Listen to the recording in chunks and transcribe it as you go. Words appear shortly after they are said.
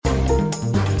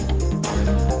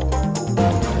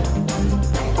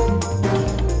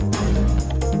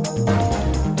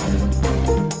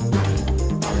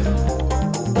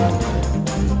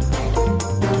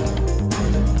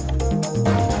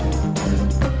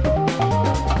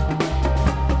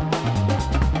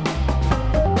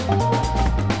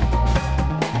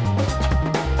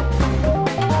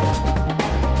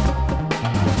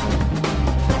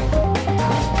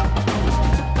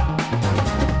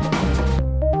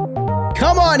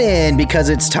In because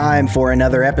it's time for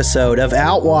another episode of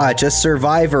Outwatch, a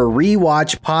Survivor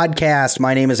rewatch podcast.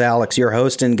 My name is Alex, your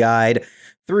host and guide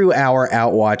through our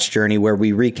Outwatch journey, where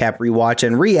we recap, rewatch,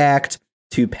 and react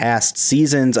to past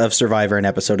seasons of Survivor an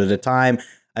episode at a time.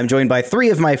 I'm joined by three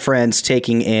of my friends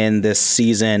taking in this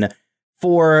season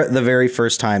for the very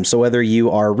first time. So whether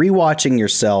you are rewatching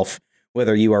yourself,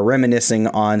 whether you are reminiscing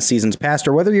on seasons past,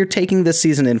 or whether you're taking this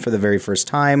season in for the very first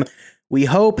time, we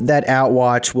hope that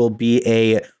Outwatch will be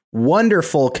a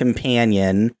wonderful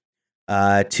companion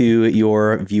to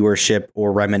your viewership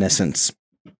or reminiscence.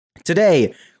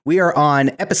 Today, we are on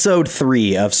episode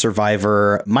 3 of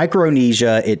Survivor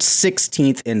Micronesia, its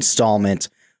 16th installment,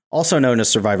 also known as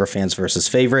Survivor Fans vs.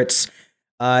 Favorites.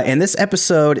 And this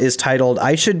episode is titled,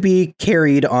 I Should Be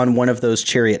Carried on One of Those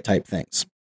Chariot Type Things.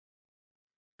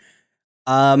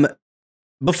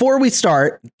 Before we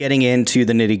start getting into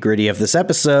the nitty-gritty of this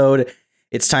episode,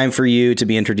 it's time for you to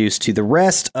be introduced to the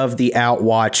rest of the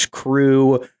Outwatch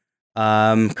crew.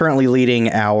 Currently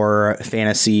leading our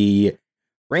fantasy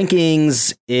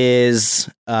rankings is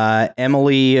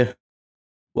Emily.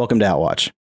 Welcome to Outwatch.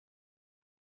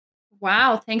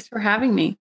 Wow, thanks for having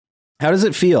me. How does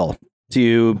it feel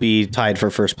to be tied for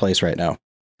first place right now?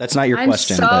 That's not your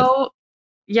question.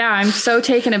 Yeah, I'm so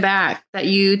taken aback that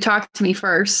you talked to me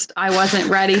first. I wasn't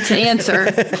ready to answer.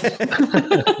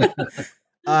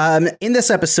 In this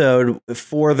episode,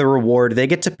 for the reward, they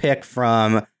get to pick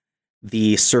from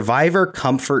the Survivor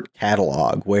Comfort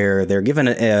Catalog, where they're given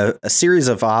a series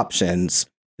of options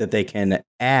that they can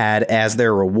add as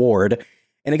their reward.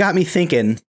 And it got me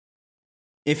thinking,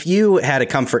 if you had a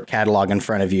comfort catalog in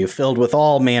front of you filled with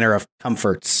all manner of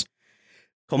comforts,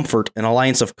 comfort, an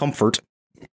alliance of comfort,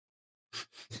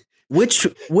 which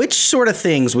sort of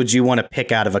things would you want to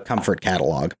pick out of a comfort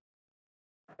catalog?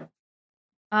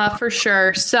 For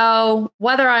sure. So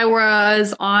whether I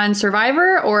was on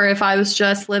Survivor or if I was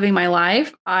just living my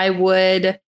life, I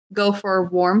would go for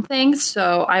warm things.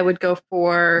 So I would go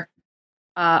for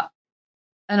an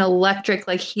electric,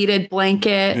 like heated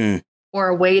blanket or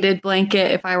a weighted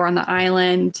blanket if I were on the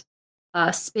island,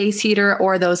 a space heater,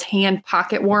 or those hand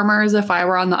pocket warmers if I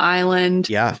were on the island.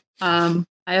 Yeah.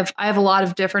 I have a lot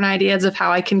of different ideas of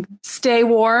how I can stay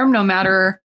warm no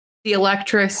matter the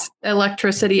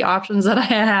electricity options that I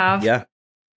have. Yeah.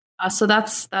 So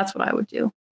that's what I would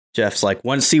do. Jeff's like,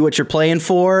 want to see what you're playing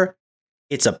for?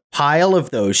 It's a pile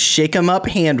of those shake 'em up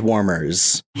hand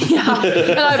warmers. Yeah.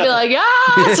 And I'd be like,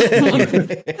 yes.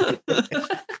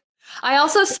 I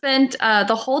also spent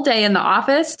the whole day in the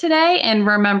office today and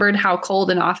remembered how cold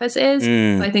an office is.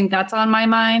 So I think that's on my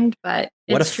mind, but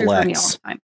it's true for me all the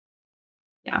time.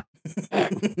 Yeah.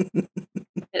 It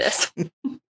is.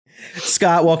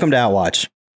 Scott, welcome to Outwatch.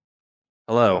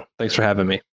 Hello. Thanks for having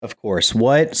me. Of course.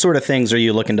 What sort of things are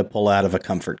you looking to pull out of a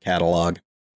comfort catalog?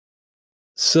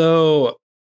 So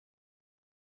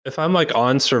if I'm like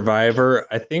on Survivor,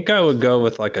 I think I would go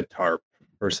with like a tarp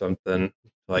or something,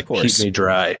 like keep me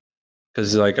dry.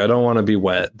 Because like I don't want to be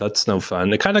wet. That's no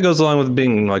fun. It kind of goes along with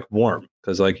being like warm,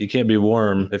 because like you can't be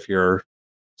warm if you're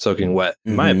soaking wet,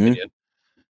 in my opinion.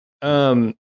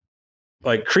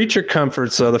 Like creature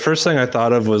comfort. So the first thing I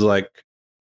thought of was like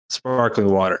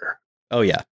sparkling water. Oh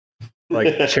yeah,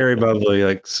 like cherry bubbly,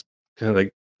 like kind of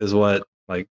like is what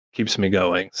like keeps me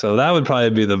going. So that would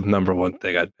probably be the number one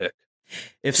thing I'd pick.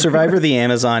 If Survivor the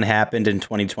Amazon happened in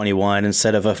 2021,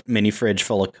 instead of a mini fridge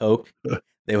full of Coke,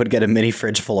 they would get a mini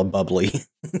fridge full of bubbly.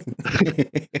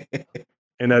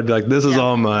 And I'd be like, this is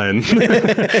all mine.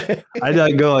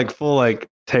 I'd go like full like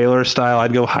Taylor style.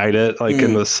 I'd go hide it like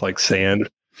in this like sand.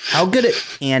 How good at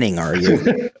canning are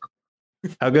you?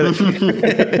 How good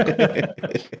at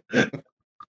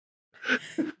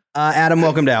Adam,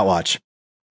 welcome to Outwatch.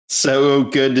 So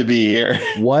good to be here.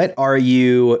 What are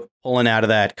you pulling out of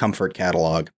that comfort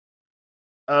catalog?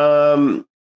 Man,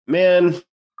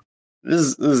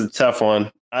 this is a tough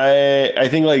one. I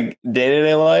think like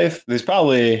day-to-day life, there's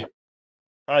probably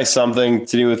something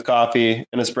to do with coffee,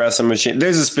 an espresso machine.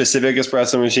 There's a specific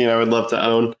espresso machine I would love to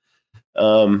own.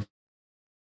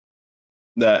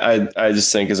 That I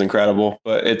just think is incredible,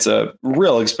 but it's a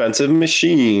real expensive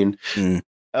machine. If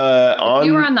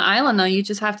you were on the island though, you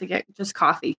just have to get just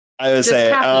coffee. I would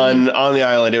say on the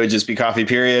island, it would just be coffee,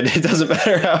 period. It doesn't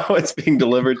matter how it's being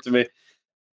delivered to me.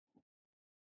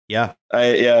 Yeah.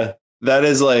 That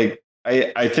is like,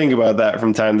 I think about that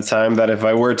from time to time, that if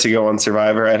I were to go on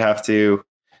Survivor, I'd have to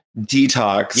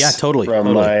detox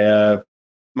from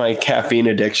my caffeine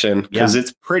addiction, because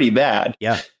it's pretty bad.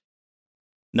 Yeah.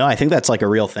 No, I think that's like a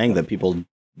real thing that people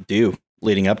do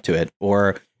leading up to it.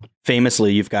 Or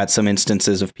famously, you've got some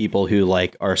instances of people who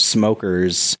like are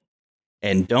smokers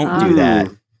and don't do that.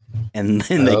 And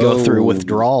then they go through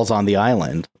withdrawals on the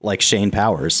island, like Shane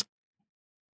Powers.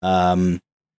 Or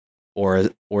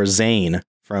Zane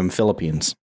from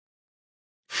Philippines.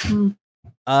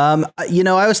 I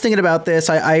was thinking about this.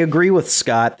 I agree with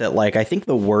Scott that like I think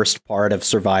the worst part of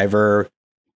Survivor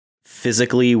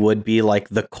physically would be like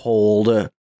the cold,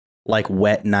 like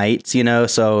wet nights,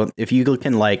 So if you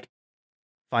can like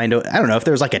I don't know if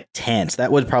there's like a tent, that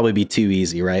would probably be too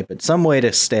easy, right? But some way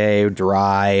to stay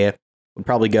dry would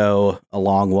probably go a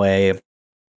long way.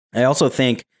 I also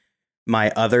think my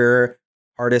other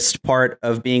hardest part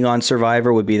of being on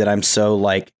Survivor would be that I'm so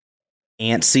like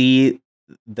antsy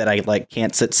that I like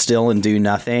can't sit still and do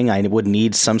nothing. I would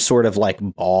need some sort of like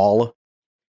ball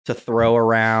to throw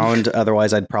around.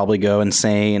 Otherwise I'd probably go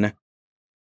insane.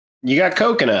 You got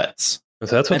coconuts.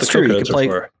 That's what the coconuts are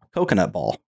for. Coconut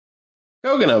ball.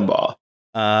 Coconut ball.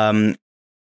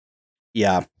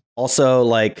 Yeah. Also,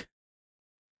 like,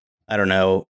 I don't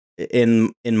know,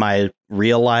 in my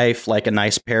real life, like a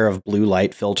nice pair of blue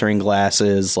light filtering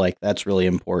glasses, like that's really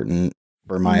important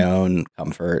for my own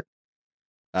comfort.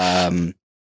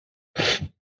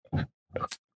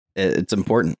 It's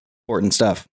important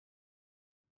stuff.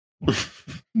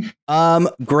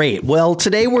 Great. Well,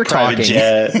 today we're talking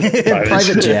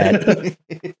private jet.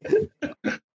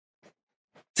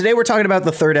 Today we're talking about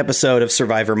the third episode of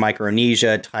Survivor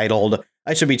Micronesia, titled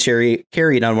 "I Should Be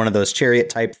Carried on One of Those Chariot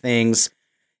Type Things."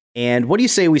 And what do you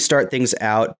say we start things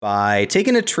out by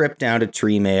taking a trip down to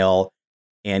Tree Mail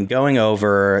and going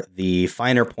over the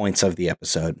finer points of the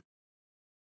episode?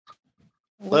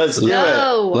 Let's do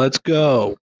it. Let's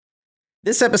go.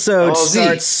 This episode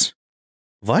starts...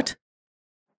 What?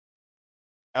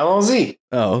 LLZ.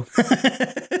 Oh.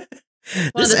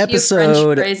 One this of the episode few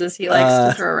French phrases he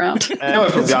likes to throw around. I know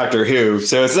it from Doctor Who,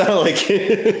 so it's not like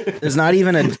there's not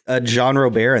even a Jean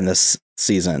Robert in this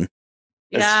season.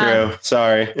 That's true.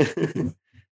 Sorry.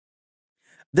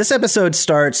 This episode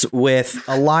starts with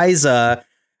Eliza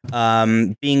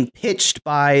being pitched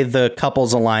by the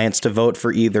Couples Alliance to vote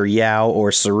for either Yao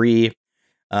or Cirie,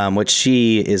 which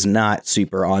she is not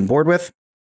super on board with.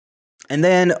 And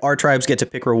then our tribes get to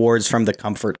pick rewards from the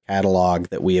comfort catalog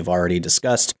that we have already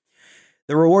discussed.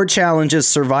 The reward challenge is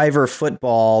Survivor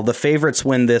Football. The favorites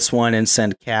win this one and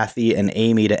send Kathy and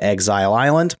Amy to Exile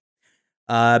Island.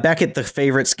 Back at the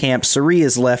favorites camp, Cirie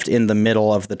is left in the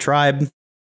middle of the tribe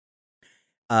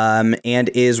and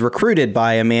is recruited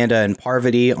by Amanda and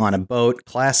Parvati on a boat.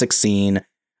 Classic scene.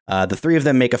 The three of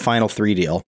them make a final 3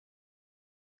 deal.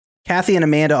 Kathy and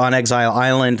Amanda on Exile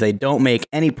Island, they don't make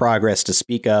any progress to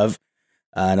speak of.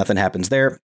 Nothing happens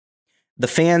there. The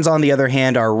fans, on the other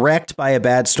hand, are wrecked by a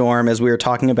bad storm, as we were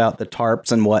talking about the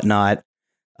tarps and whatnot.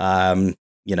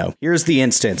 Here's the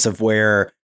instance of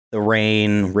where the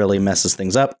rain really messes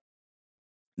things up.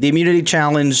 The immunity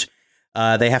challenge,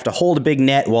 they have to hold a big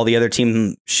net while the other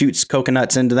team shoots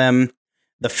coconuts into them.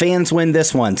 The fans win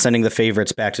this one, sending the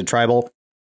favorites back to tribal.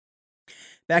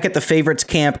 Back at the favorites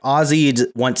camp, Ozzy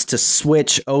wants to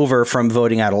switch over from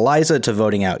voting out Eliza to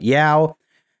voting out Yao,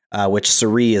 which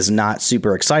Cirie is not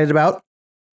super excited about.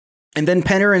 And then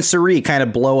Penner and Cirie kind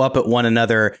of blow up at one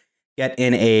another, get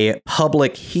in a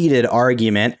public heated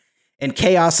argument, and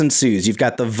chaos ensues. You've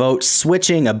got the vote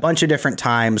switching a bunch of different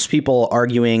times, people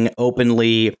arguing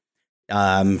openly,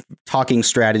 talking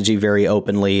strategy very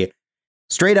openly,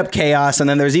 straight up chaos. And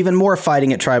then there's even more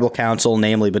fighting at Tribal Council,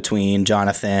 namely between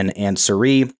Jonathan and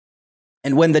Cirie.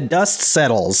 And when the dust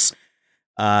settles,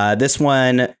 this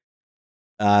one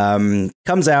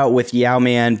comes out with Yao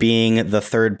Man being the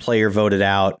third player voted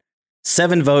out.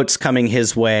 7 votes coming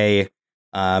his way,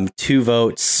 2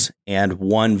 votes and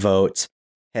 1 vote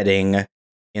heading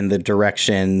in the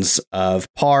directions of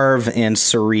Parv and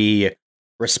Cirie,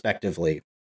 respectively.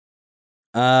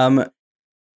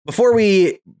 Before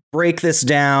we break this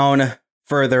down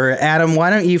further, Adam, why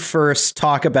don't you first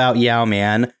talk about Yao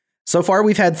Man? So far,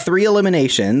 we've had 3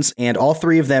 eliminations, and all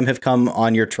 3 of them have come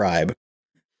on your tribe.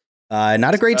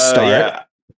 Not a great start. Yeah.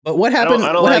 But what happened?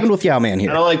 What happened with Yao Man here?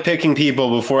 I don't like picking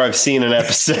people before I've seen an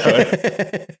episode.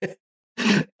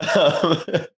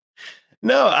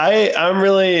 No, I'm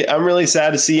really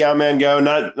sad to see Yao Man go.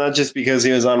 Not just because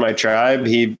he was on my tribe.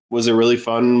 He was a really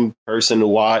fun person to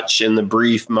watch in the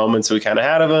brief moments we kind of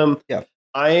had of him. Yeah.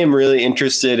 I am really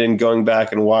interested in going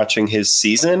back and watching his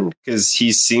season because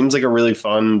he seems like a really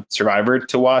fun survivor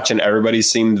to watch, and everybody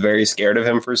seemed very scared of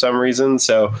him for some reason.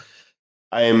 So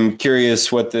I am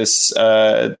curious what this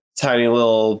tiny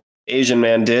little Asian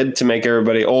man did to make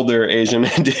everybody older Asian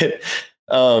man did.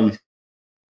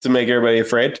 To make everybody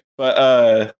afraid.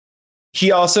 But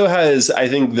he also has, I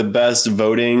think, the best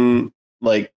voting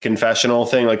like confessional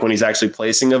thing, like when he's actually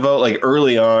placing a vote, like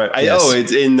early on.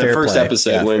 It's in the first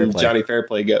episode when Johnny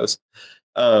Fairplay goes.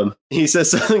 He says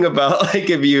something about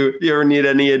like if you ever need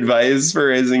any advice for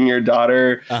raising your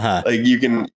daughter, like you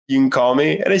can call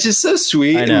me. And it's just so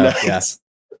sweet and nice. Yes.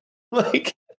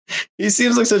 Like he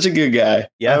seems like such a good guy.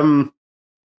 Yeah. I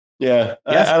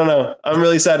don't know. I'm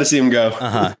really sad to see him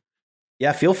go.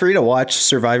 Yeah, feel free to watch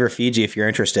Survivor Fiji if you're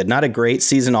interested. Not a great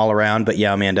season all around, but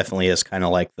Yao Man definitely is kind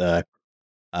of like the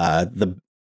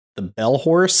bell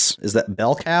horse. Is that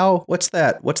bell cow? What's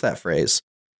that phrase?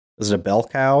 Is it a bell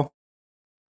cow?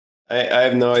 I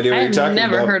have no idea what you're talking about.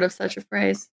 I've never heard of such a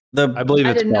phrase. I believe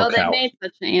it's didn't bell know cow. they made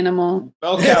such an animal.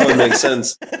 Bell cow would make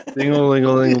sense.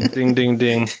 Ding-a-ling-a-ling, ding, ding,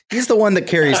 ding. He's the one that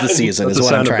carries the season, is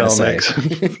what I'm trying to say.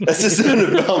 That's the sound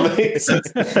a bell makes.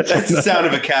 That's the sound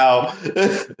of a cow.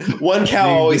 One cow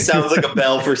always sounds like a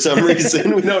bell for some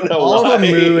reason. We don't know All why. of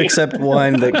them moo except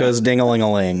one that goes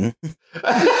ding-a-ling-a-ling.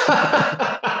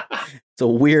 It's a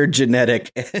weird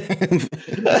genetic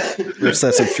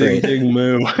recessive trait. Ding,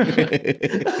 moo.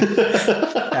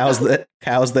 Cows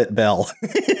that bell.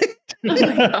 Oh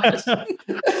my gosh.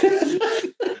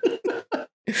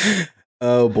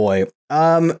 Oh boy.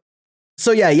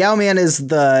 So yeah, Yao Man is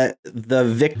the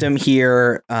victim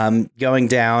here, going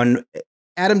down.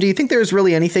 Adam, do you think there's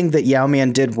really anything that Yao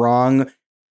Man did wrong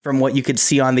from what you could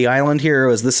see on the island here? Or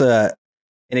was this an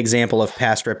example of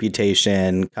past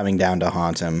reputation coming down to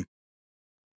haunt him?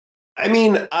 I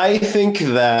mean, I think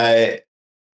that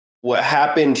what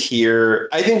happened here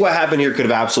could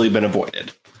have absolutely been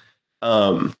avoided.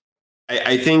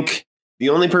 I think the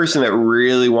only person that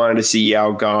really wanted to see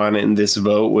Yao gone in this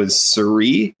vote was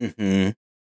Cirie. Mm-hmm.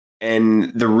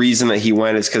 And the reason that he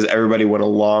went is because everybody went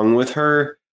along with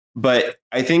her. But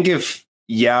I think if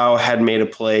Yao had made a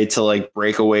play to like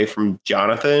break away from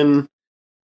Jonathan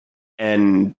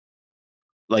and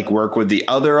like work with the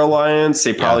other alliance,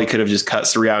 they probably could have just cut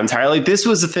Cirie out entirely. This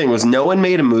was the thing, was no one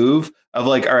made a move of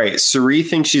like, all right, Cirie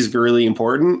thinks she's really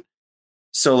important,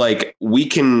 so like we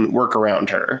can work around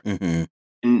her. Mm-hmm.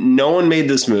 And no one made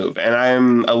this move, and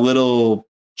I'm a little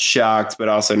shocked, but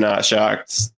also not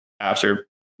shocked after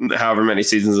however many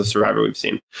seasons of Survivor we've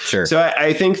seen. Sure. So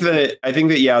I think that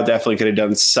Yao definitely could have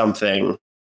done something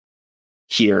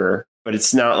here, but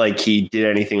it's not like he did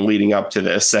anything leading up to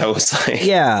this. So it's like,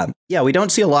 yeah, we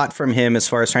don't see a lot from him as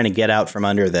far as trying to get out from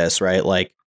under this, right?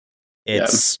 Like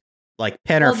it's like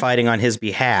Penner fighting on his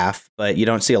behalf, but you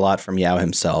don't see a lot from Yao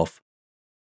himself.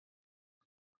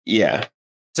 Yeah.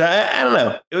 So I don't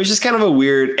know. It was just kind of a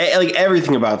weird, like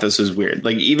everything about this was weird.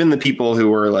 Like even the people who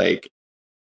were like,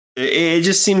 it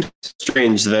just seemed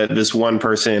strange that this one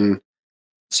person,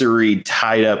 Cirie,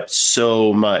 tied up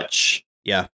so much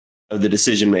of the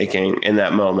decision making in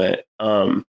that moment.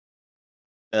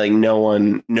 Like no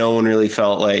one really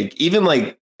felt like, even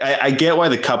like, I get why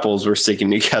the couples were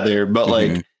sticking together, but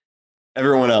like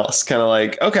everyone else kind of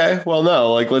like, okay, well,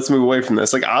 no, like let's move away from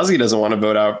this. Like Ozzy doesn't want to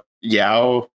vote out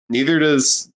Yao, neither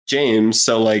does James.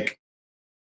 So like,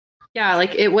 yeah,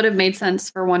 like it would have made sense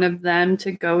for one of them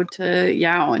to go to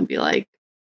Yao and be like,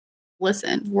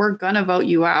 listen, we're going to vote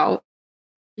you out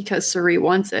because Cirie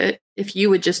wants it. If you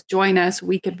would just join us,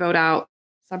 we could vote out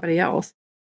somebody else.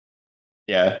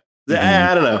 Yeah.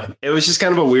 I don't know. It was just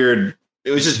kind of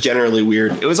it was just generally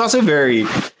weird. It was also very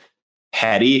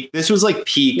petty. This was like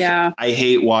peak. Yeah. I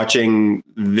hate watching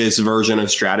this version of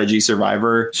Strategy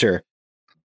Survivor. Sure.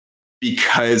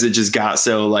 Because it just got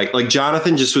so like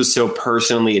Jonathan just was so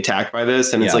personally attacked by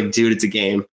this. And it's like, dude, it's a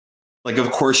game. Like,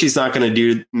 of course she's not going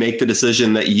to make the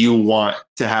decision that you want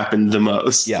to happen the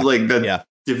most. Yeah. Like that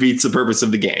defeats the purpose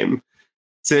of the game.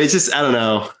 So it's just, I don't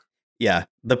know. Yeah.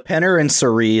 The Penner and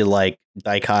Cirie like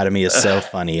dichotomy is so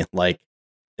funny. Like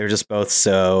they're just both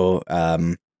so,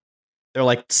 they're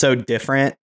like so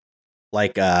different,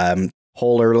 like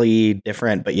polarly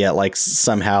different, but yet like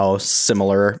somehow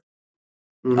similar.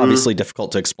 Mm-hmm. Obviously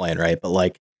difficult to explain, right? But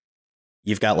like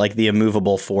you've got like the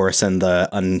immovable force and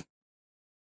the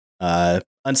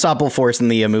unstoppable force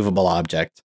and the immovable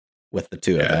object with the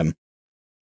two of them.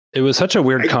 It was such a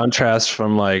weird contrast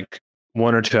from like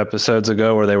 1 or 2 episodes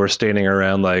ago where they were standing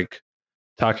around like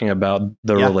talking about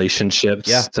the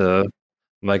relationships to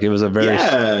like it was a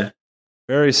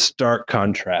very stark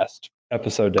contrast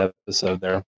episode to episode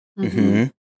there. Mm-hmm.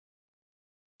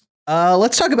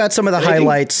 Let's talk about some of the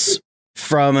highlights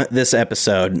from this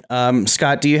episode.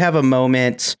 Scott, do you have a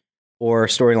moment or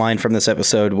storyline from this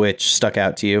episode which stuck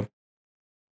out to you?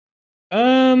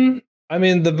 I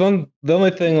mean, the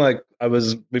only thing like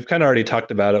we've kind of already talked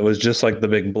about it was just like the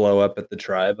big blow up at the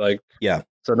tribe. Like,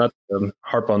 so not to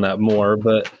harp on that more,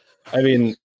 but I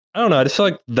mean, I don't know. I just feel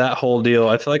like that whole deal,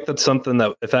 I feel like that's something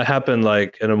that if that happened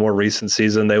like in a more recent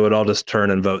season, they would all just turn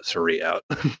and vote Cirie out.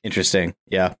 Interesting.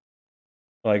 Yeah.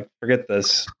 Like, forget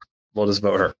this. We'll just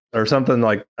vote her or something.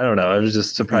 Like, I don't know. I was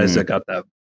just surprised it got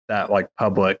that like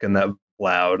public and that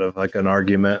loud of like an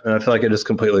argument. And I feel like it just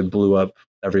completely blew up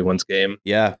everyone's game.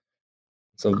 Yeah.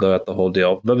 So the whole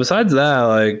deal. But besides that,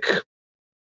 like,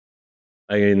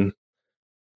 I mean,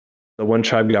 the one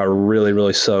tribe got really,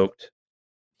 really soaked.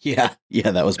 Yeah,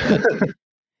 that was bad.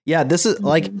 Yeah, this is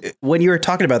like when you were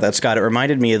talking about that, Scott, it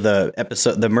reminded me of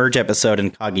the merge episode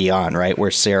in Cagayan, right?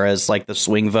 Where Sarah's like the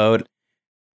swing vote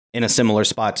in a similar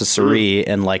spot to Cirie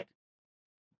and like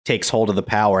takes hold of the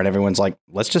power and everyone's like,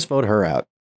 let's just vote her out.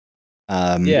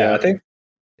 I think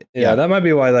that might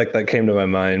be why like that came to my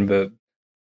mind, but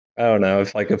I don't know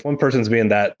if one person's being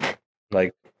that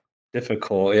like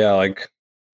difficult, like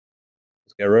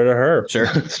let's get rid of her. Sure.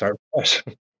 Start fresh.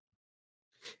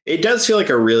 It does feel like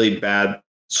a really bad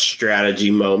strategy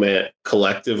moment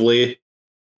collectively.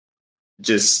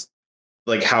 Just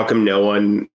like, how come no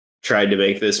one tried to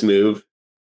make this move?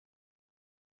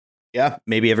 Yeah,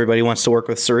 maybe everybody wants to work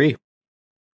with Cirie.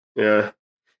 Yeah.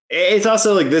 It's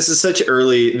also like, this is such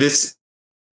early,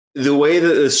 the way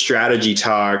that the strategy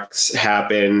talks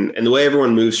happen and the way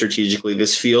everyone moves strategically,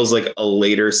 this feels like a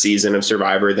later season of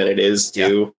Survivor than it is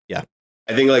too. Yeah.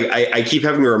 I think like I keep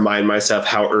having to remind myself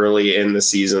how early in the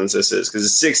seasons this is, because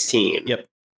it's 16. Yep.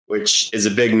 Which is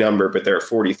a big number, but they're at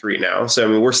 43 now. So I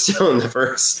mean, we're still in the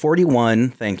first 41.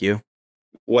 Thank you.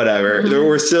 Whatever. Mm-hmm.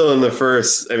 We're still in the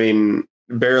first. I mean,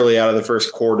 barely out of the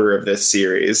first quarter of this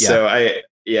series. Yeah. So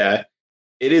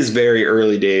it is very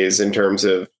early days in terms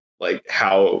of like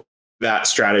how that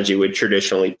strategy would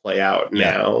traditionally play out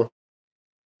now.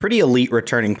 Pretty elite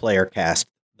returning player cast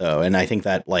though, and I think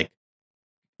that like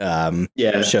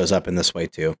shows up in this way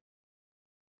too.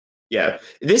 Yeah,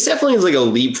 this definitely is like a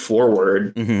leap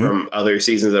forward from other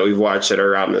seasons that we've watched that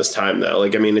are around this time though.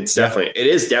 Like, I mean, it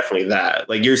is definitely that.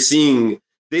 Like, you're seeing,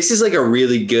 this is like a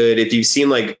really good, if you've seen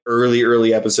like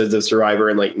early episodes of Survivor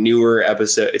and like newer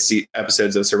episodes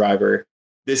of Survivor,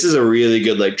 this is a really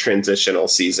good like transitional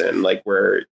season, like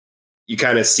where you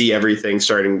kind of see everything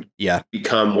starting to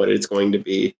become what it's going to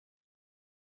be.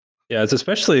 Yeah, it's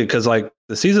especially because like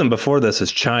the season before this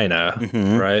is China,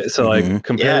 right? So like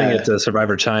comparing it to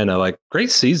Survivor China, like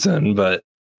great season, but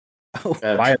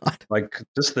like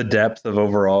just the depth of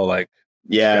overall like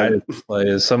play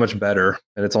is so much better,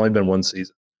 and it's only been one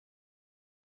season.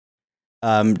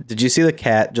 Did you see the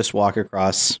cat just walk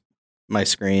across my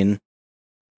screen?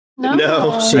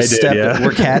 No.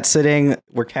 We're cat sitting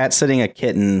a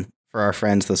kitten for our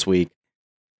friends this week,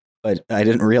 but I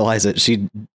didn't realize it. She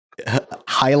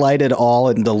highlighted all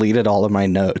and deleted all of my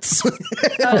notes.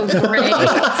 Oh, great!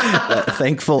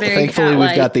 Thankfully,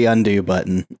 we've got the undo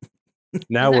button.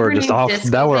 Now we're just off.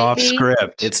 Now we're off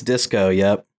script. It's disco.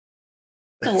 Yep.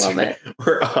 I love it.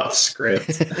 We're off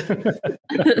script.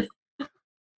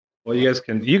 Well,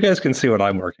 you guys can see what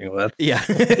I'm working with. Yeah.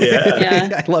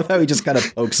 I love how he just kind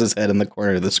of pokes his head in the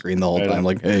corner of the screen the whole time.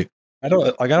 Like, hey. I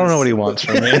don't know what he wants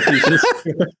from me.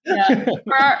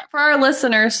 For our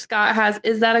listeners, Scott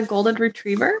is that a golden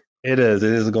retriever? It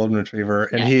is a golden retriever,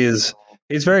 and he's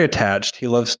very attached. He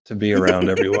loves to be around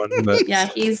everyone. But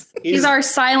he's our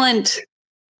silent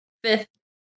fifth.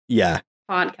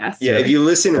 Podcast. Yeah, if you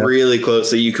listen really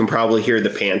closely, you can probably hear the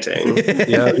panting.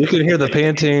 Yeah, you can hear the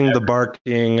panting, the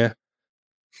barking,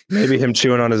 maybe him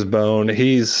chewing on his bone.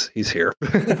 He's here.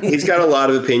 He's got a lot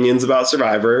of opinions about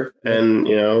Survivor, and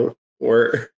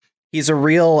he's a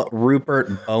real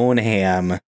Rupert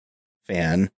Boneham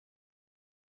fan.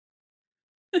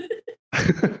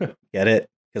 Get it?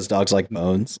 Because dogs like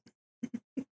bones.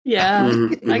 Yeah,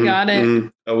 I got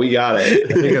it. Oh, we got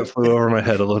it. I think it flew over my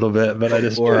head a little bit, but I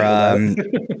just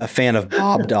a fan of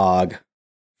Bob Dog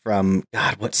from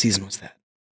what season was that?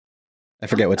 I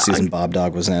forget what season Bob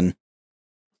Dog was in.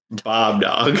 Bob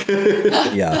Dog.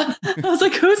 Yeah. I was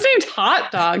like, who's named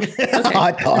Hot Dog? Okay.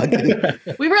 Hot Dog.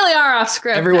 We really are off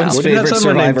script. Everyone's favorite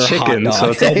Survivor, Chicken. Hot Dog. So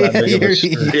it's all that big of a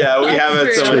yeah, we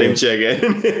have someone named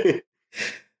Chicken.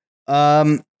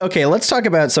 Okay, let's talk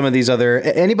about some of these other.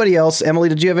 Anybody else? Emily,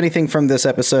 did you have anything from this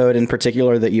episode in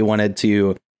particular that you wanted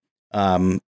to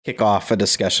kick off a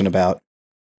discussion about?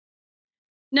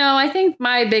 No, I think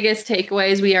my biggest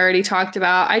takeaways we already talked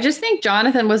about. I just think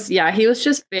Jonathan was, he was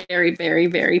just very, very,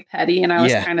 very petty. And I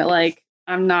was kind of like,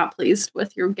 I'm not pleased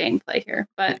with your gameplay here.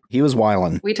 But he was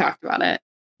wilding. We talked about it.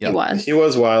 Yep. He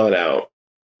was wilding out.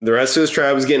 The rest of his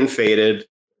tribe was getting faded.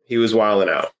 He was wilding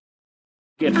out.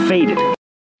 Get faded.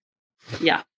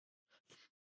 Yeah.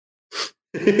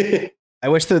 I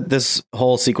wish that this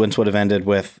whole sequence would have ended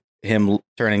with him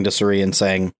turning to Cirie and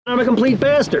saying, I'm a complete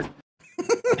bastard.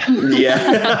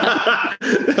 Yeah.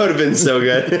 That would have been so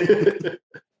good.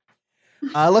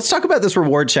 Let's talk about this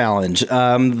reward challenge.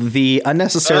 The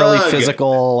unnecessarily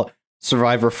physical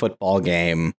Survivor football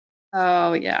game.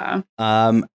 Oh, yeah.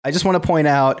 I just want to point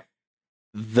out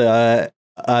there's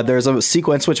a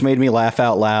sequence which made me laugh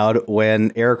out loud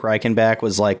when Eric Reichenbach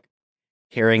was like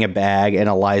carrying a bag and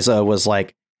Eliza was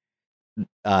like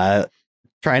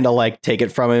trying to like take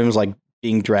it from him, was like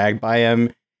being dragged by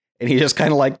him. And he just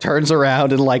kind of like turns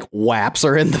around and like whaps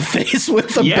her in the face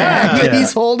with the bag that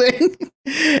he's holding.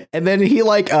 And then he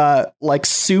like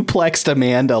suplexed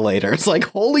Amanda later. It's like,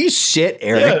 holy shit,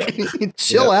 Eric,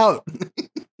 chill out.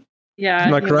 Yeah.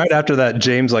 Like right after that,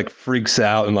 James like freaks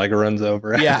out and like runs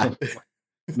over. Yeah.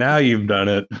 Now you've done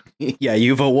it. Yeah.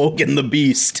 You've awoken the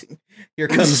beast. Here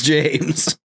comes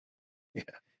James. Yeah.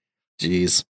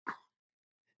 Jeez.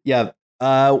 Yeah.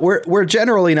 We're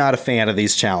generally not a fan of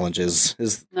these challenges.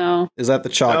 Is that the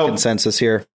chalk consensus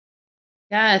here?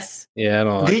 Yes. Yeah, I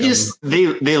don't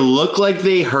like they look like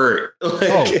they hurt.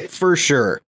 Like, for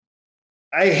sure.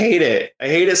 I hate it. I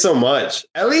hate it so much.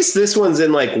 At least this one's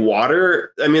in like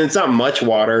water. I mean, it's not much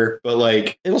water, but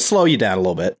like it'll slow you down a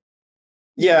little bit.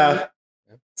 Yeah.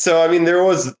 So I mean,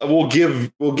 we'll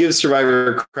give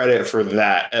Survivor credit for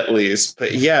that at least.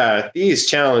 But yeah, these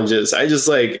challenges, I just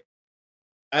like.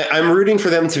 I'm rooting for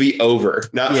them to be over,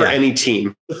 not for any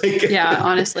team. Like, yeah,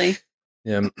 honestly.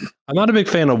 Yeah, I'm not a big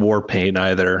fan of war paint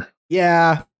either.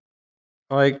 Yeah,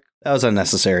 like that was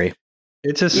unnecessary.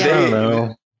 It just I don't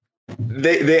know.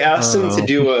 They asked him to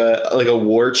do a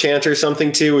war chant or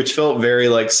something too, which felt very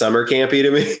like summer campy to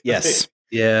me. Yes.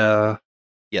 Yeah.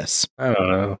 Yes. I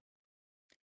don't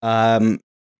know.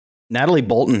 Natalie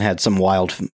Bolton had some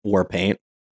wild war paint.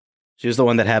 She was the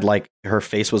one that had like her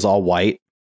face was all white.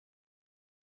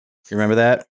 You remember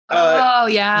that? Oh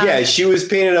yeah. Yeah, she was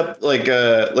painted up like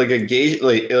a gay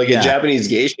like a Japanese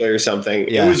geisha or something.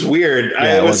 Yeah. It was weird.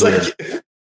 Yeah, I was like weird.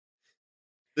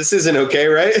 This isn't okay,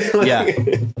 right? Like, yeah.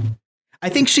 I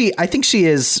think she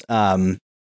is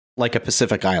like a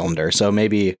Pacific Islander, so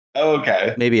maybe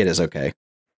maybe it is okay.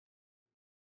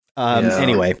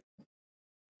 Anyway.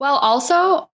 Well,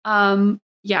 also,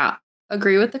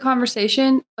 agree with the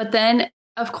conversation, but then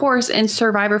of course, in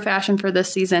Survivor fashion for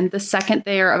this season, the second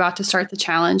they are about to start the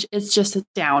challenge, it's just a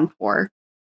downpour.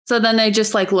 So then they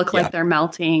just like look like they're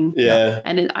melting. Yeah.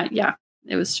 And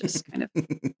it was just kind of.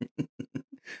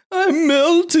 I'm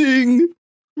melting.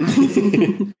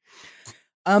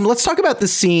 Let's talk about the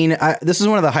scene. This is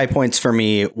one of the high points for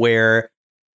me where,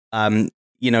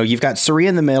 you've got Cirie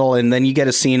in the middle and then you get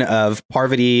a scene of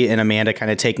Parvati and Amanda kind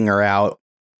of taking her out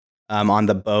on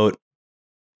the boat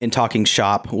and talking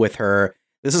shop with her.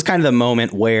 This is kind of the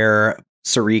moment where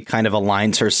Cirie kind of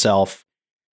aligns herself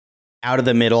out of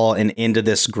the middle and into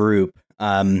this group.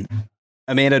 Amanda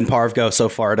and Parv go so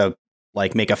far to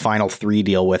like make a final 3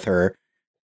 deal with her.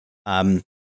 Adam,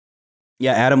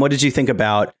 what did you think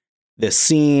about this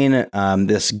scene?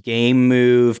 This game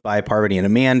move by Parvati and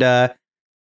Amanda?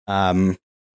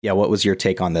 What was your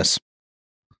take on this?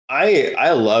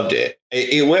 I loved it.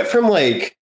 It went from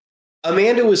like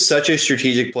Amanda was such a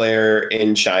strategic player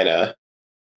in China.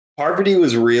 Parvati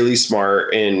was really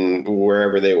smart in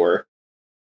wherever they were,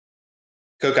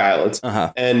 Cook Islands,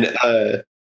 and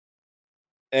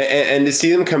to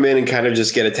see them come in and kind of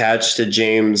just get attached to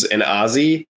James and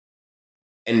Ozzy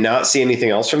and not see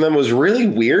anything else from them was really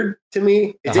weird to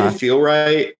me. It didn't feel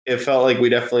right. It felt like we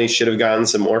definitely should have gotten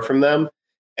some more from them.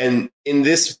 And in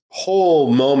this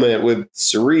whole moment with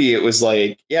Cirie, it was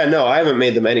like, I haven't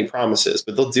made them any promises,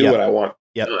 but they'll do what I want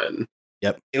done.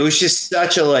 Yep. It was just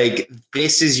such a like,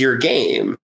 this is your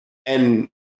game, and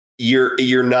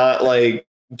you're not like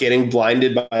getting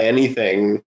blinded by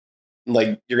anything.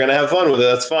 Like, you're gonna have fun with it.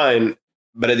 That's fine.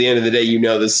 But at the end of the day,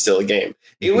 this is still a game.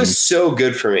 It was so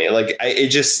good for me. Like, it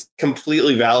just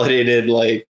completely validated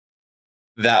like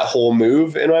that whole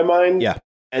move in my mind. Yeah.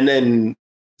 And then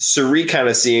Cirie kind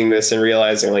of seeing this and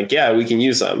realizing like, we can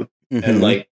use them. And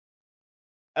like,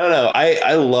 I don't know.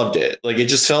 I loved it. Like, it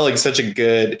just felt like such a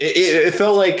good, it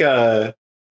felt like,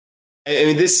 I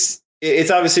mean,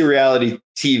 it's obviously reality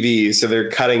TV, so they're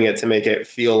cutting it to make it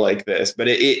feel like this, but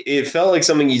it felt like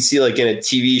something you'd see like in a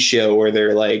TV show where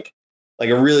they're like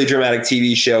a really dramatic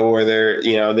TV show where they're,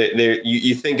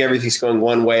 you think everything's going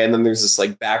one way, and then there's this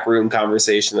like backroom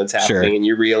conversation that's happening, and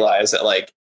you realize that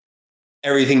like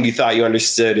everything you thought you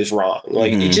understood is wrong.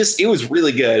 Like it was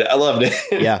really good. I loved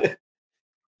it.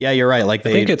 Yeah, you're right. Like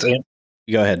I think it's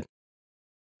go ahead.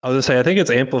 I was gonna say, I think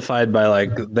it's amplified by like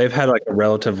they've had like a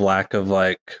relative lack of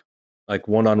like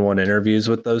one-on-one interviews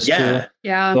with those two.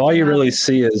 Yeah. So all you really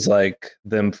see is like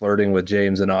them flirting with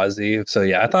James and Ozzy. So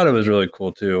yeah, I thought it was really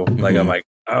cool too. Like I'm like,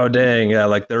 oh dang, yeah,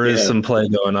 like there is some play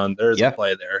going on. There's a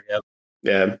play there. Yep.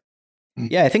 Yeah.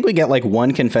 Yeah, I think we get like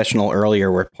one confessional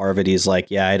earlier where Parvati's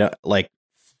like, yeah, I don't like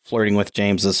flirting with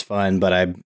James is fun, but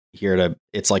I'm here to,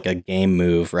 it's like a game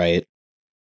move, right?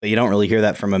 But you don't really hear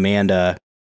that from Amanda.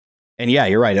 And yeah,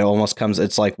 you're right. It almost comes,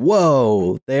 it's like,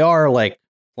 whoa, they are like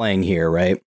playing here,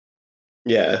 right?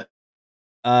 Yeah.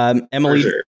 Emily,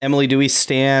 Emily, do we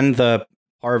stand the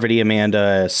Parvati,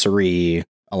 Amanda, Cirie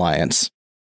alliance?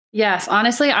 Yes,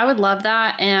 honestly, I would love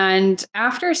that. And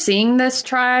after seeing this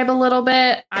tribe a little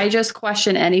bit, I just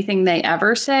question anything they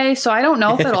ever say. So I don't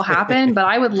know if it'll happen, but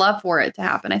I would love for it to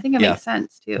happen. I think it makes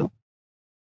sense too.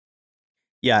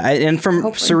 Yeah, and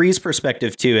from Cirie's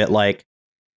perspective too, it like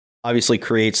obviously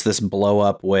creates this blow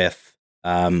up with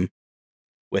Penner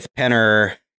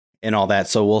and all that.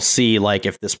 So we'll see like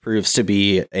if this proves to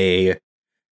be a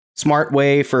smart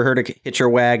way for her to hitch her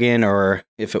wagon, or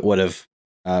if it would have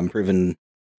proven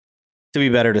to be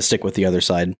better to stick with the other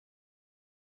side.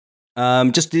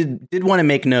 Just did want to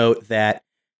make note that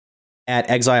at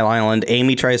Exile Island,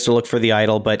 Amy tries to look for the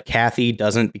idol, but Kathy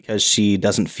doesn't because she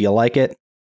doesn't feel like it.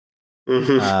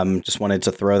 Just wanted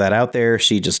to throw that out there.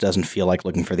 She just doesn't feel like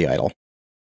looking for the idol.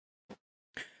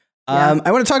 I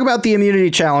want to talk about the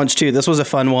immunity challenge too. This was a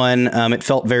fun one. It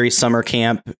felt very summer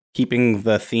camp, keeping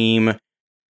the theme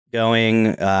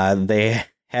going. They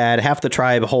had half the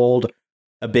tribe hold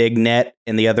a big net,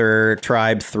 and the other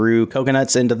tribe threw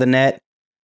coconuts into the net.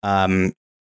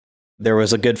 There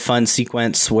was a good fun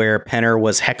sequence where Penner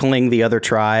was heckling the other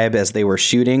tribe as they were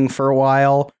shooting for a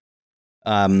while.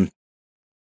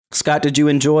 Scott, did you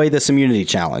enjoy this immunity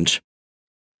challenge?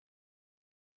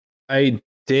 I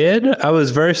did. I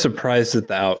was very surprised at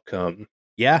the outcome.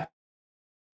 Yeah.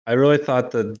 I really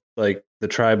thought that like the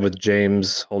tribe with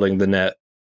James holding the net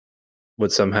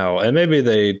would somehow, and maybe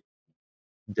they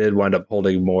did wind up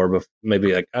holding more, but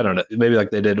maybe like, I don't know, maybe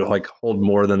like they did like hold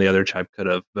more than the other tribe could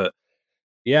have. But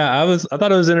yeah, I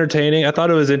thought it was entertaining. I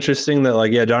thought it was interesting that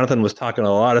like, yeah, Jonathan was talking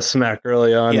a lot of smack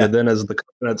early on, but then as the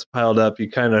coconuts piled up, you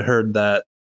kind of heard that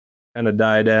kind of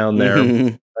die down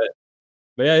there.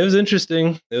 But yeah, it was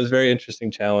interesting. It was a very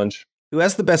interesting challenge. Who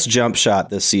has the best jump shot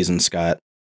this season, Scott?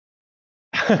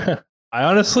 I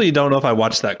honestly don't know if I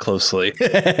watched that closely.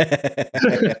 I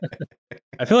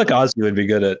feel like Ozzy would be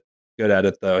good at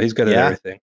it though. He's good at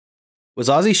everything. Was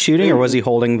Ozzy shooting or was he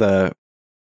holding the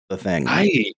thing?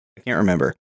 I can't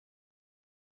remember.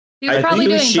 He was probably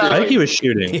doing both. I think he was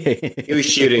shooting. He was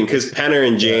shooting because Penner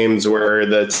and James were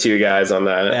the two guys on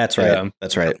that. That's right. Yeah.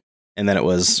 That's right. And then it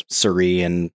was Cirie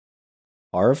and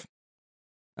Parv?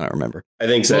 I don't remember. I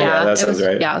think so. Yeah, that sounds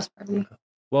right. Yeah, it was Parv.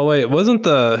 Well, wait, wasn't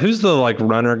who's the like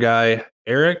runner guy?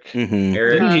 Eric? Mm-hmm.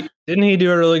 Eric? Didn't he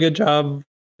do a really good job?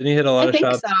 Didn't he hit a lot of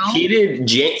shots? So. He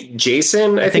did.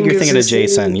 Jason? I think you're thinking of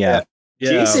Jason. Yeah.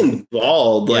 Jason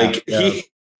balled.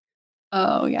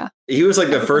 Oh, yeah. He was like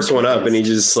the first one up, and he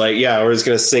just like, yeah, we're just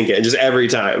going to sink it. Just every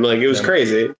time. Like, it was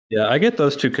crazy. Yeah, I get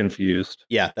those two confused.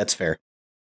 Yeah, that's fair.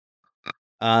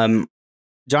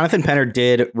 Jonathan Penner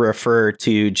did refer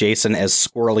to Jason as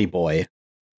Squirrely Boy.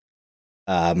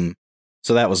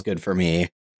 So that was good for me.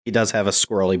 He does have a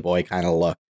Squirrely Boy kind of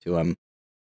look to him.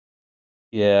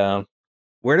 Yeah.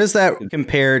 Where does that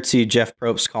compare to Jeff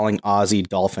Probst calling Ozzy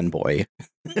Dolphin Boy?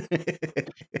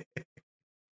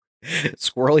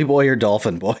 Squirrely Boy or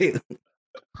Dolphin Boy?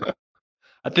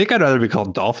 I think I'd rather be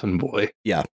called Dolphin Boy.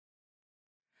 Yeah.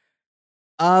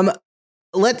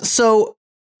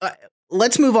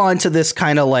 Let's move on to this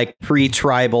kind of like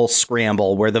pre-tribal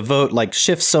scramble where the vote like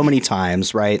shifts so many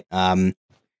times, right?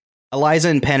 Eliza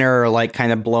and Penner are like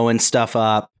kind of blowing stuff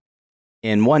up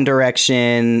in one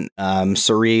direction.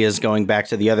 Cirie is going back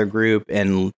to the other group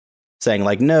and saying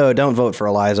like, no, don't vote for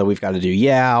Eliza. We've got to do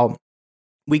Yao.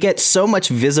 We get so much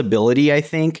visibility, I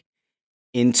think,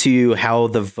 into how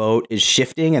the vote is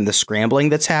shifting and the scrambling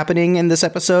that's happening in this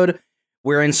episode,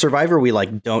 where in Survivor, we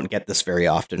like don't get this very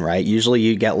often, right? Usually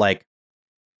you get like,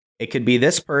 it could be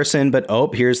this person, but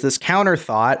here's this counter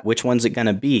thought. Which one's it going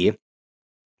to be?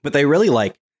 But they really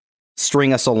like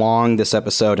string us along this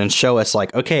episode and show us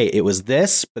like, okay, it was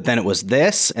this, but then it was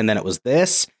this, and then it was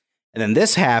this, and then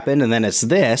this happened, and then it's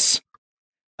this.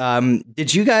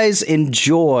 Did you guys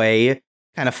enjoy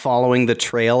kind of following the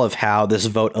trail of how this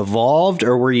vote evolved,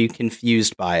 or were you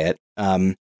confused by it?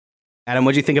 Adam,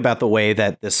 what do you think about the way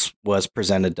that this was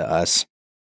presented to us?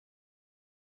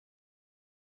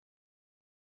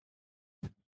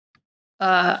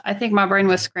 I think my brain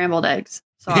was scrambled eggs.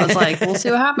 So I was like, we'll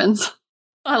see what happens.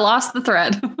 I lost the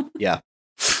thread. Yeah.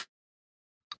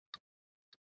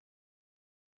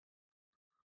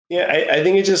 Yeah, I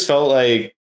think it just felt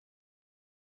like,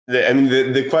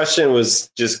 the question was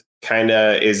just kind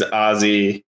of,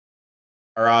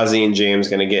 are Ozzy and James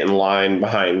going to get in line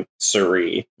behind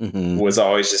Cirie? Mm-hmm. Was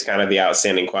always just kind of the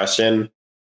outstanding question.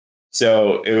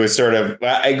 So it was sort of,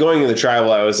 going to the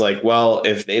tribal, I was like, well,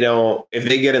 if they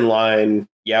get in line,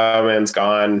 Yao-Man's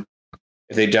gone.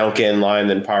 If they don't get in line,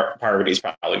 then Parvati's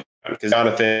probably gone, because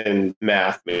Jonathan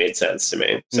math made sense to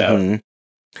me. So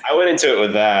I went into it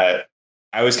with that.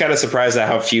 I was kind of surprised at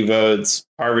how few votes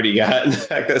Parvati got. The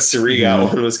fact that Cirie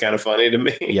got one was kind of funny to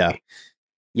me. Yeah.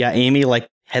 Yeah, Amy like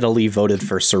headily voted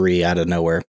for Cirie out of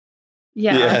nowhere.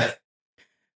 Yeah.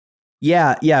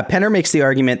 Yeah. Penner makes the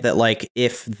argument that like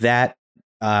if that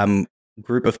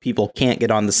group of people can't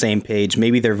get on the same page,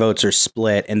 maybe their votes are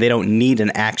split and they don't need an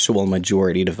actual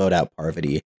majority to vote out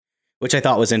Parvati, which I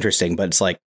thought was interesting. But it's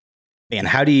like, man,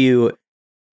 how do you,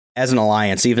 as an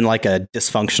alliance, even like a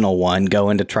dysfunctional one, go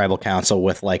into tribal council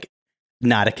with like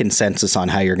not a consensus on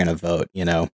how you're going to vote? You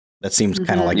know, that seems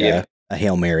kind of like a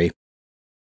Hail Mary.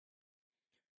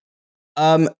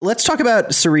 Let's talk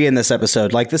about Cirie in this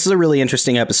episode. Like, this is a really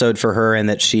interesting episode for her in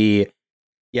that she,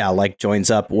 like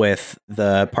joins up with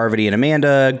the Parvati and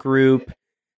Amanda group.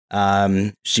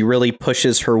 She really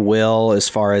pushes her will as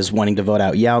far as wanting to vote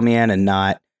out Yao-Man and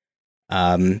not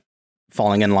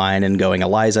falling in line and going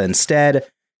Eliza instead.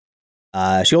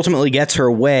 She ultimately gets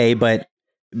her way, but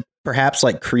perhaps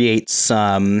like creates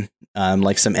some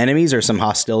enemies or some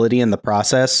hostility in the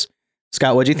process.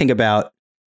 Scott, what do you think about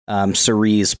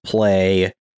Cirie's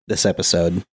play this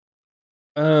episode?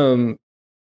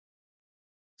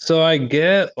 So I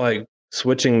get like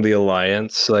switching the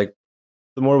alliance. Like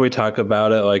the more we talk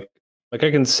about it, like I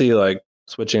can see like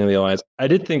switching the alliance. I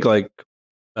did think like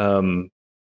the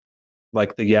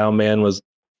Yao-Man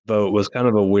vote was kind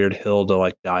of a weird hill to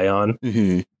like die on.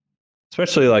 Mm-hmm.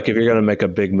 Especially like if you're going to make a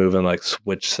big move and like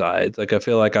switch sides. Like I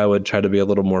feel like I would try to be a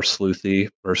little more sleuthy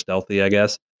or stealthy, I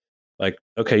guess. Like,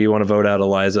 okay, you want to vote out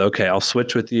Eliza? Okay, I'll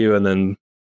switch with you and then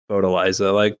vote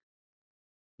Eliza. Like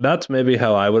that's maybe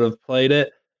how I would have played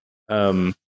it.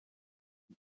 And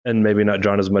maybe not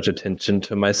drawn as much attention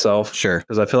to myself. Sure.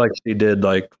 Because I feel like she did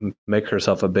like make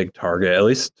herself a big target, at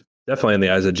least definitely in the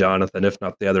eyes of Jonathan, if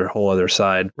not the whole other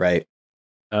side. Right.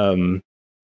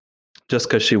 Just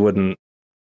because she wouldn't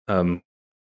kind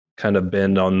of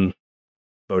bend on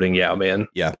voting Yao-Man.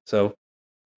 Yeah. So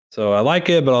I like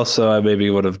it, but also I maybe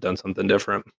would have done something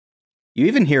different. You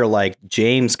even hear like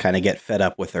James kind of get fed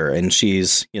up with her, and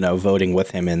she's, voting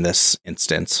with him in this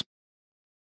instance.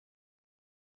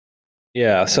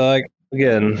 Yeah, so like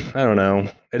again, I don't know.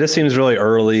 It just seems really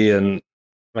early, and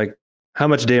like how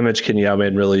much damage can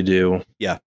Yao-Man really do?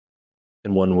 Yeah.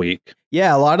 In 1 week.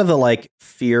 Yeah, a lot of the like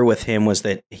fear with him was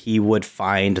that he would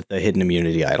find the hidden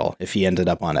immunity idol if he ended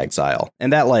up on exile.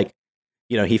 And that like,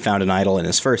 he found an idol in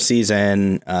his first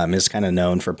season, is kind of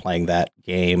known for playing that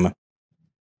game.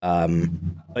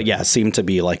 But yeah, seemed to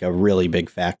be like a really big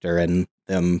factor in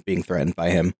them being threatened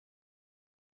by him.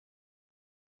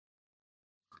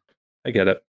 I get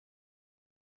it.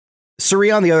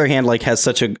 Cirie, on the other hand, like has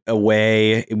such a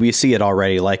way, we see it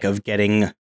already, like of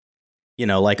getting,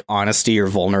 like honesty or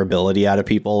vulnerability out of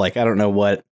people. Like, I don't know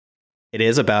what it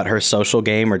is about her social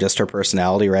game or just her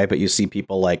personality, right? But you see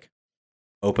people like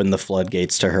open the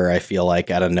floodgates to her, I feel like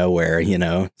out of nowhere,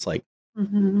 it's like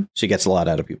she gets a lot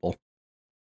out of people.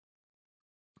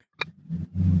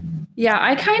 Yeah,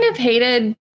 I kind of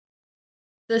hated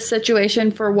this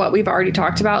situation for what we've already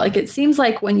talked about. Like, it seems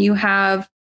like when you have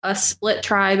a split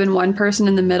tribe and one person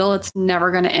in the middle, it's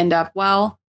never going to end up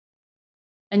well.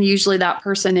 And usually that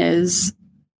person is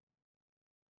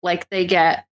like, they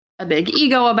get a big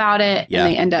ego about it and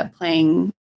they end up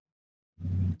playing.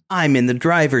 I'm in the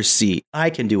driver's seat. I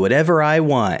can do whatever I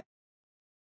want.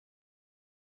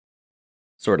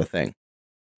 Sort of thing.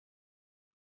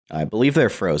 I believe they're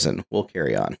frozen. We'll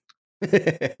carry on.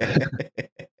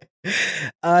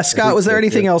 Scott, was there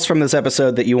anything else from this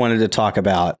episode that you wanted to talk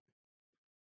about?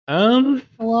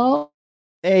 Hello?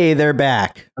 Hey, they're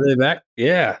back. Are they back?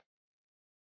 Yeah.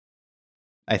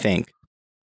 I think.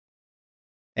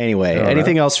 Anyway,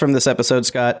 anything else from this episode,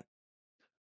 Scott?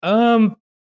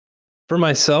 For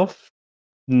myself,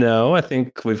 no. I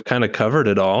think we've kind of covered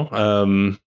it all.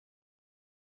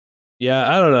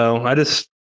 Yeah, I don't know. I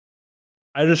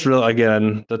just really,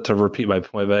 again, to repeat my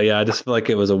point, but yeah, I just feel like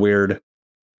it was a weird.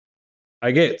 I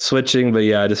get switching, but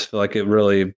yeah, I just feel like it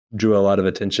really drew a lot of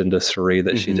attention to Cirie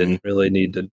that she didn't really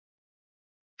need to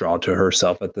draw to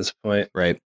herself at this point.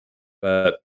 Right.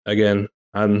 But again,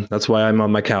 that's why I'm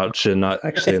on my couch and not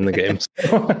actually in the games.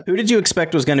 Who did you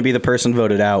expect was going to be the person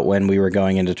voted out when we were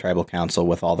going into tribal council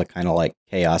with all the kind of like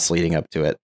chaos leading up to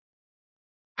it?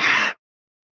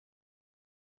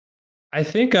 I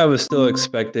think I was still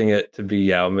expecting it to be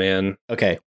Yao Man.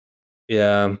 Okay.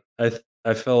 Yeah,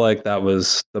 I feel like that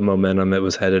was the momentum it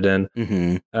was headed in.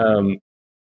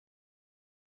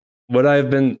 Would I have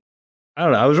been? I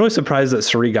don't know. I was really surprised that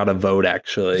Cirie got a vote.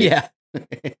 Actually, yeah,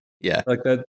 yeah. Like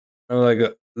that.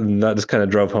 That just kind of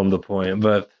drove home the point.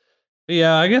 But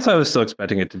yeah, I guess I was still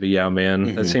expecting it to be Yao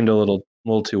Man. That seemed a little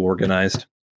too organized.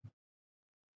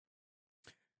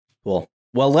 Cool.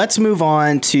 Well, let's move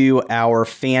on to our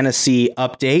fantasy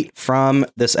update from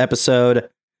this episode.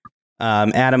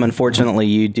 Adam, unfortunately,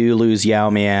 you do lose Yao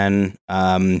Man,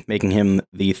 making him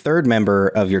the third member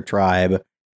of your tribe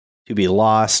to be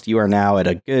lost. You are now at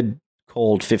a good,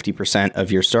 cold 50%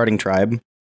 of your starting tribe.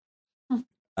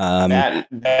 Batting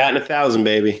 1,000,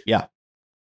 baby. Yeah.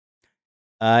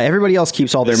 Everybody else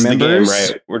keeps all their members.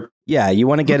 The game, right? Yeah, you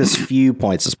want to get as few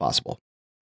points as possible.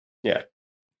 Yeah.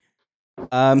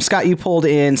 Scott, you pulled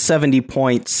in 70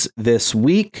 points this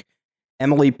week.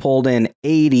 Emily pulled in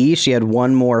 80. She had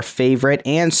one more favorite,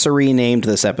 and Cirie named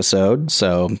this episode,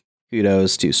 so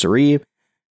kudos to Cirie.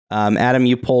 Adam,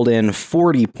 you pulled in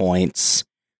 40 points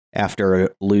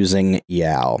after losing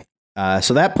Yao.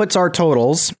 So that puts our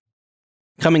totals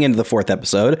coming into the fourth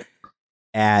episode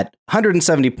at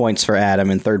 170 points for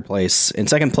Adam in third place. In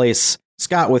second place,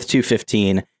 Scott with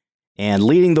 215. And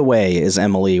leading the way is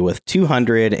Emily with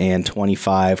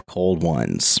 225 cold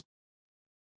ones.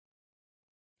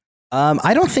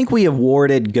 I don't think we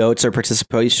awarded goats or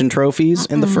participation trophies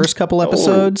in the first couple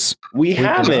episodes. We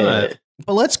haven't.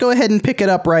 But let's go ahead and pick it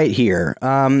up right here.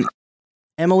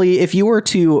 Emily, if you were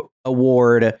to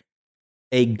award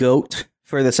a goat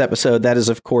for this episode, that is,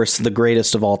 of course, the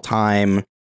greatest of all time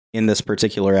in this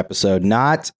particular episode,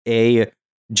 not a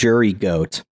jury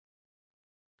goat.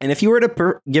 And if you were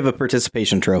to give a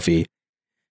participation trophy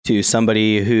to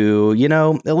somebody who, you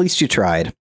know, at least you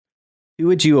tried, who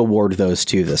would you award those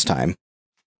to this time?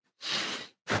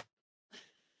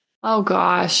 Oh,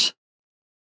 gosh.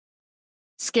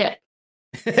 Skip.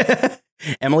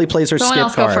 Emily plays her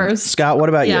Someone skip card. First. Scott, what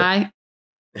about you?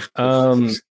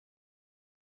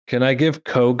 Can I give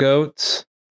co-goats?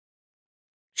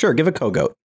 Sure, give a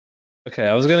co-goat. Okay,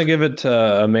 I was going to give it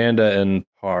to Amanda and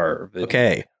Parv.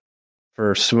 Okay.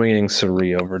 For swinging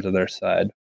Cirie over to their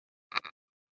side.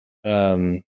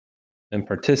 And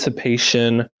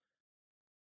participation,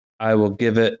 I will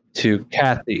give it to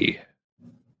Kathy.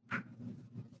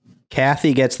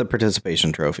 Kathy gets the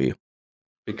participation trophy.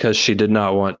 Because she did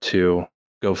not want to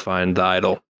go find the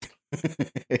idol.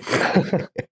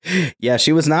 Yeah,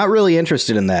 she was not really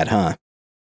interested in that, huh?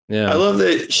 Yeah. I love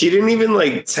that she didn't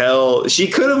even tell. She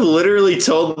could have literally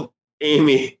told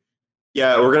Amy,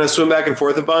 yeah, we're going to swim back and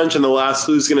forth a bunch, and the last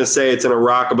clue's going to say it's in a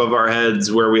rock above our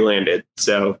heads where we landed.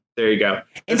 So there you go.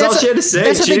 That's all she had to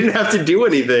say. She didn't have to do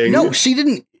anything. No, she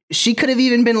didn't. She could have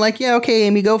even been like, yeah, okay,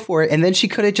 Amy, go for it. And then she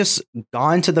could have just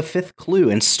gone to the fifth clue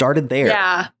and started there.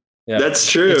 Yeah. That's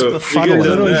true. It's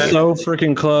befuddling. So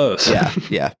freaking close.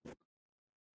 Yeah.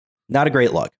 Not a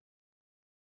great look.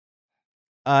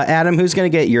 Adam, who's going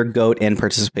to get your goat and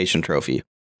participation trophy?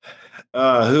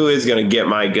 Who is going to get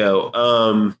my goat?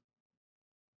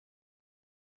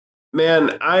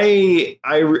 Man, I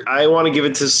want to give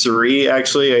it to Cirie.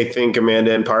 Actually, I think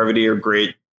Amanda and Parvati are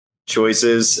great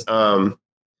choices.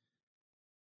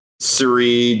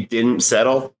 Cirie didn't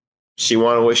settle. She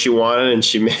wanted what she wanted, and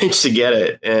she managed to get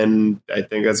it. And I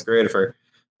think that's great of her.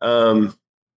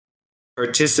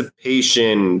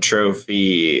 Participation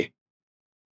trophy.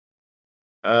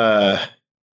 I'm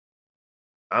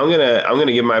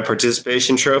gonna give my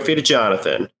participation trophy to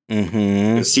Jonathan.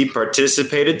 Because he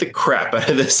participated the crap out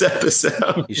of this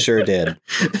episode. He sure did.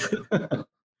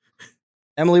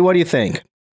 Emily, what do you think?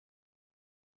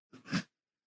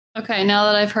 Okay, now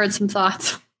that I've heard some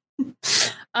thoughts.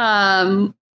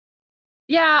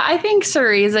 Yeah, I think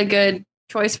Cirie is a good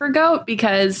choice for GOAT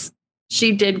because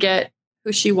she did get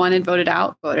who she wanted voted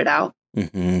out.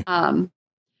 And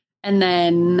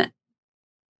then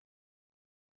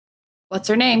what's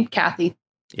her name? Kathy.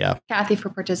 Yeah. Kathy for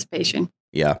participation.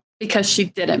 Yeah. Because she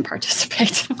didn't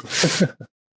participate.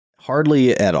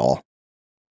 Hardly at all.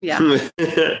 Yeah.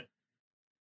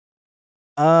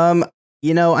 I'm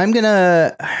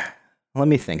gonna let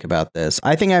me think about this.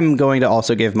 I think I'm going to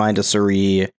also give mine to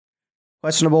Cirie.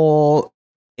 Questionable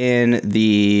in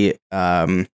the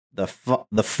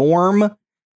form,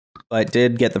 but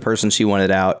did get the person she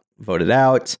wanted out voted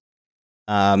out.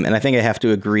 And I think I have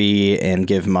to agree and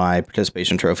give my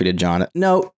participation trophy to John.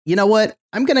 No, you know what?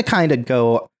 I'm gonna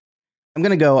go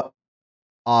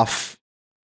off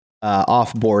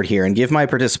board here and give my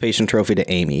participation trophy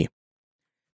to Amy,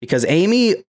 because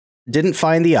Amy didn't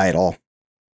find the idol.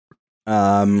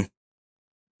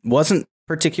 Wasn't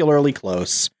particularly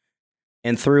close,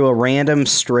 and threw a random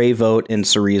stray vote in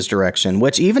Cirie's direction,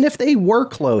 which even if they were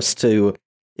close to,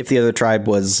 if the other tribe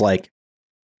was like,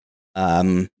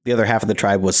 the other half of the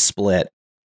tribe was split,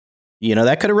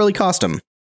 that could have really cost him.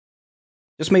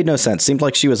 Just made no sense. Seemed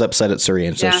like she was upset at Cirie,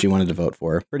 and so she wanted to vote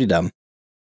for her. Pretty dumb.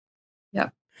 Yeah.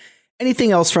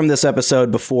 Anything else from this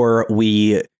episode before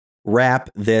we wrap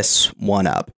this one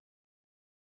up?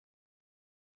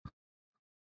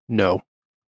 No.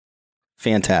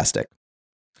 Fantastic.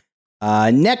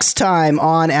 Next time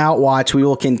on Outwatch, we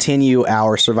will continue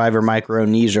our Survivor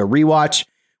Micronesia rewatch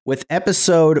with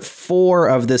episode 4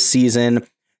 of this season,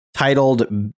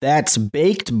 titled That's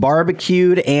Baked,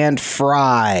 Barbecued, and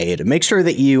Fried. Make sure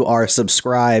that you are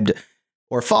subscribed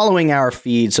or following our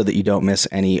feed so that you don't miss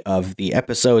any of the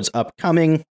episodes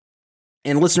upcoming.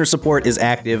 And listener support is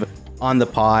active on the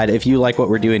pod. If you like what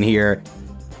we're doing here,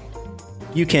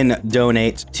 you can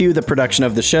donate to the production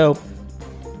of the show,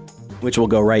 which will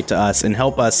go right to us and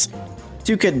help us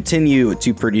to continue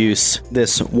to produce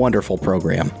this wonderful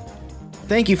program.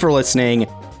 Thank you for listening,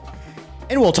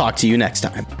 and we'll talk to you next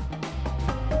time.